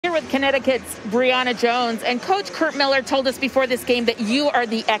here with Connecticut's Brionna Jones, and Coach Curt Miller told us before this game that you are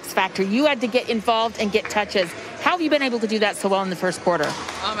the X factor. You had to get involved and get touches. How have you been able to do that so well in the first quarter?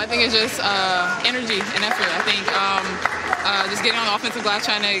 I think it's just energy and effort. I think just getting on the offensive glass,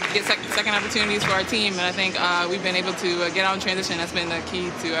 trying to get second opportunities for our team, and I think we've been able to get out in transition. That's been the key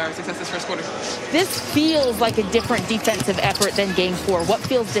to our success this first quarter. This feels like a different defensive effort than Game 4. What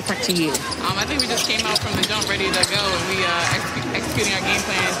feels different to you? I think we just came out from the jump ready to go, and we executing our game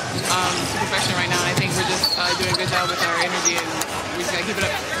plan to perfection right now. And I think we're just doing a good job with our energy, and we just got to keep it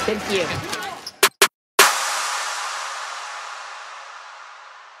up. Thank you.